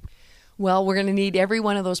tournament? Well, we're going to need every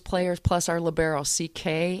one of those players plus our libero,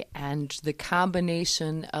 CK, and the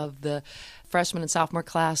combination of the freshman and sophomore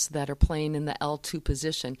class that are playing in the L2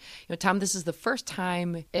 position. You know, Tom, this is the first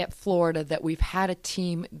time at Florida that we've had a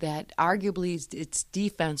team that arguably its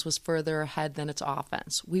defense was further ahead than its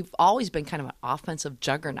offense. We've always been kind of an offensive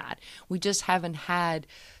juggernaut. We just haven't had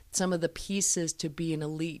some of the pieces to be an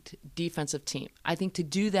elite defensive team. I think to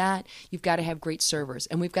do that, you've got to have great servers.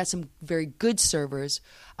 And we've got some very good servers.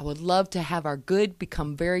 I would love to have our good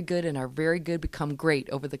become very good and our very good become great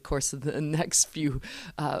over the course of the next few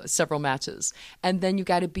several matches. And then you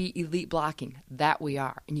got to be elite blocking. That we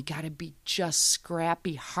are. And you got to be just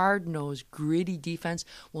scrappy, hard-nosed, gritty defense.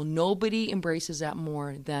 Well, nobody embraces that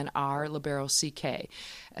more than our libero CK.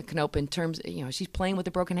 Knope, in terms, she's playing with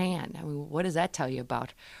a broken hand. I mean, what does that tell you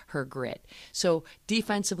about her grit? So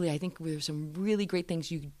defensively, I think there's some really great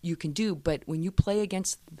things you can do. But when you play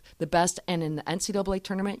against the best, and in the NCAA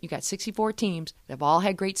tournament, you got 64 teams that have all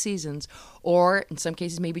had great seasons, or in some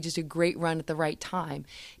cases maybe just a great run at the right time,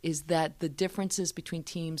 is that the differences between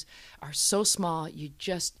teams are so small.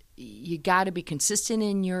 You got to be consistent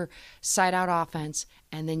in your side-out offense,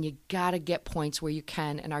 and then you got to get points where you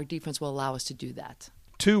can, and our defense will allow us to do that.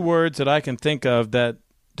 2 words that I can think of that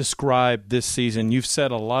describe this season. You've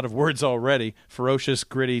said a lot of words already: ferocious,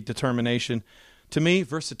 gritty, determination. To me,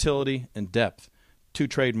 versatility and depth, 2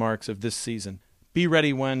 trademarks of this season. Be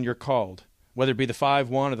ready when you're called, whether it be the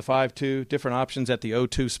 5-1 or the 5-2, different options at the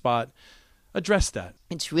 0-2 spot. Address that.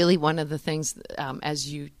 It's really one of the things,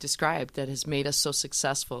 as you described, that has made us so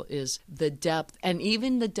successful is the depth, and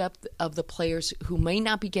even the depth of the players who may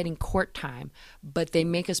not be getting court time, but they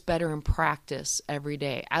make us better in practice every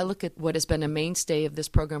day. I look at what has been a mainstay of this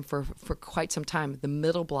program for quite some time, the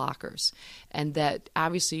middle blockers, and that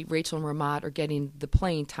obviously Rachel and Ramat are getting the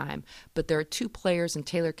playing time, but there are two players in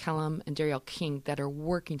Taylor Kellum and Darielle King that are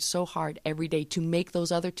working so hard every day to make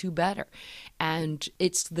those other two better. And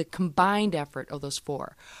it's the combined effort of those four.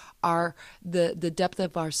 Are the depth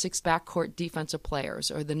of our 6 backcourt defensive players,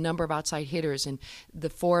 or the number of outside hitters, and the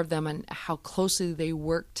 4 of them, and how closely they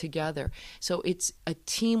work together. So it's a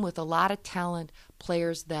team with a lot of talent,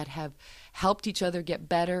 players that have helped each other get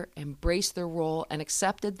better, embraced their role, and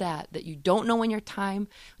accepted that you don't know when your time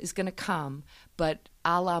is going to come, but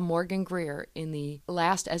a la Morgan Greer in the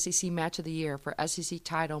last SEC match of the year for SEC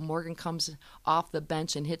title, Morgan comes off the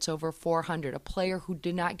bench and hits over 400, a player who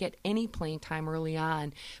did not get any playing time early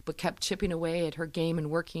on, but kept chipping away at her game and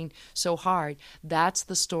working so hard. That's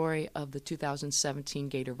the story of the 2017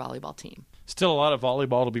 Gator volleyball team. Still a lot of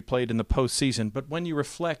volleyball to be played in the postseason, but when you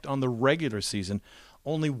reflect on the regular season,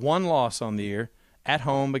 only one loss on the year, at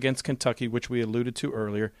home against Kentucky, which we alluded to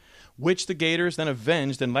earlier, which the Gators then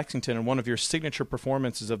avenged in Lexington in one of your signature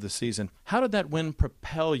performances of the season. How did that win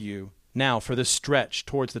propel you now for this stretch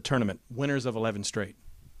towards the tournament, winners of 11 straight?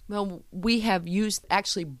 Well, we have used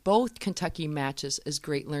actually both Kentucky matches as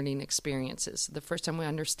great learning experiences. The first time we're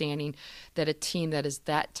understanding that a team that is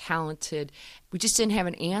that talented, we just didn't have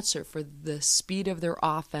an answer for the speed of their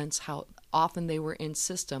offense, how often they were in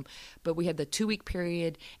system, but we had the 2-week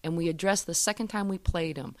period, and we addressed the second time we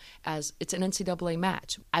played them as it's an NCAA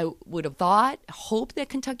match. I would have hoped that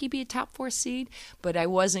Kentucky be a top 4 seed, but I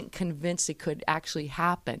wasn't convinced it could actually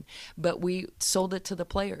happen. But we sold it to the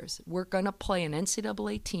players. We're going to play an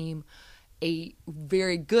NCAA team, a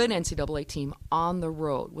very good NCAA team on the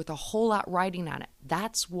road with a whole lot riding on it.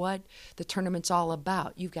 That's what the tournament's all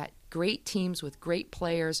about. You've got great teams with great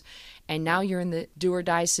players, and now you're in the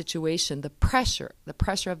do-or-die situation, the pressure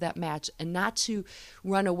of that match, and not to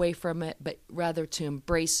run away from it, but rather to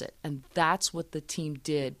embrace it. And that's what the team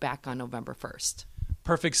did back on November 1st.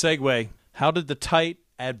 Perfect segue. How did the tight,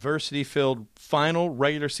 adversity-filled final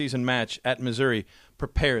regular season match at Missouri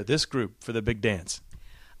prepare this group for the big dance?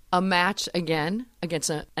 A match, again, against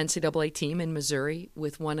an NCAA team in Missouri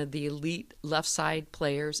with one of the elite left side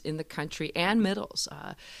players in the country and middles.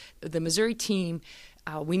 The Missouri team,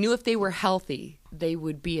 we knew if they were healthy, they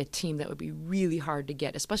would be a team that would be really hard to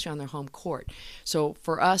get, especially on their home court. So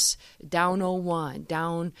for us, down 0-1,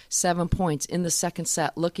 down 7 points in the second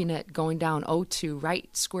set, looking at going down 0-2, right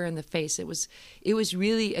square in the face, it was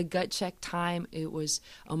really a gut check time. It was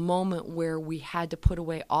a moment where we had to put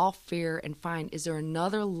away all fear and find, is there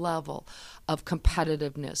another level of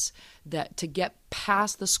competitiveness that to get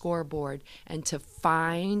past the scoreboard and to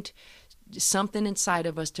find something inside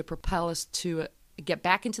of us to propel us to get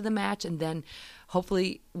back into the match and then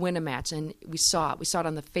hopefully win a match. And we saw it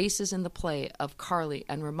on the faces in the play of Carly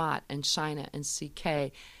and Ramat and Shina and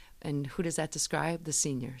CK. And who does that describe? The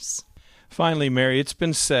seniors. Finally, Mary, it's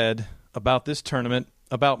been said about this tournament,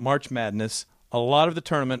 about March Madness, a lot of the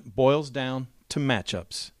tournament boils down to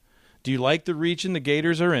matchups. Do you like the region the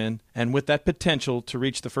Gators are in, and with that potential to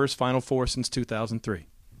reach the first Final Four since 2003?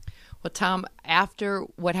 Well, Tom, after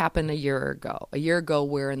what happened a year ago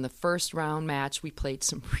where in the first round match we played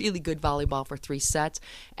some really good volleyball for 3 sets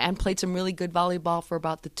and played some really good volleyball for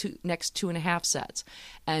about the next 2.5 sets.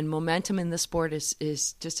 And momentum in this sport is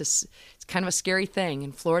just it's kind of a scary thing.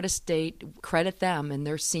 And Florida State, credit them and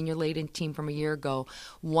their senior-laden team from a year ago,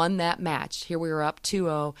 won that match. Here we were up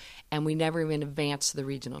 2-0, and we never even advanced to the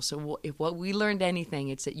regional. So if what we learned anything,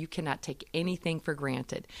 it's that you cannot take anything for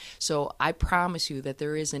granted. So I promise you that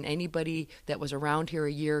there isn't anybody that was around here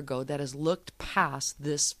a year ago that has looked past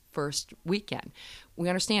this first weekend. We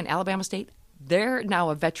understand Alabama State, they're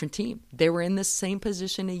now a veteran team. They were in the same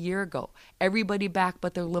position a year ago. Everybody back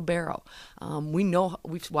but their libero. We know,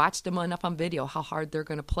 we've watched them enough on video how hard they're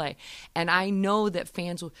going to play. And I know that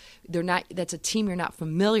fans, that's a team you're not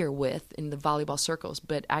familiar with in the volleyball circles.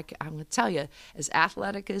 But I'm going to tell you, as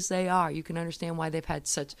athletic as they are, you can understand why they've had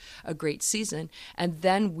such a great season. And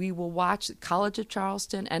then we will watch College of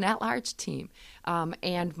Charleston, an at-large team,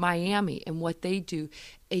 and Miami and what they do.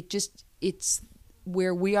 It's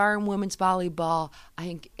where we are in women's volleyball. I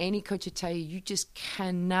think any coach would tell you, you just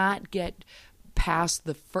cannot get past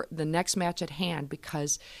the next match at hand,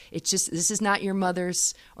 because this is not your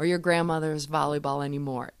mother's or your grandmother's volleyball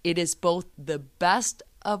anymore. It is both the best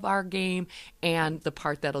of our game and the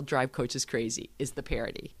part that'll drive coaches crazy is the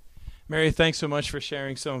parity. Mary, thanks so much for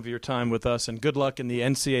sharing some of your time with us, and good luck in the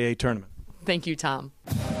NCAA tournament. Thank you, Tom.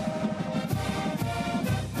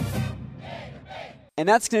 And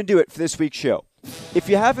that's going to do it for this week's show. If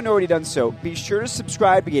you haven't already done so, be sure to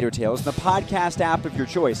subscribe to Gator Tales in the podcast app of your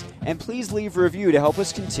choice, and please leave a review to help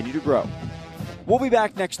us continue to grow. We'll be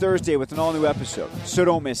back next Thursday with an all-new episode, so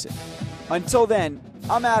don't miss it. Until then,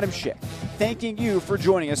 I'm Adam Schick, thanking you for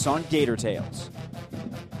joining us on Gator Tales.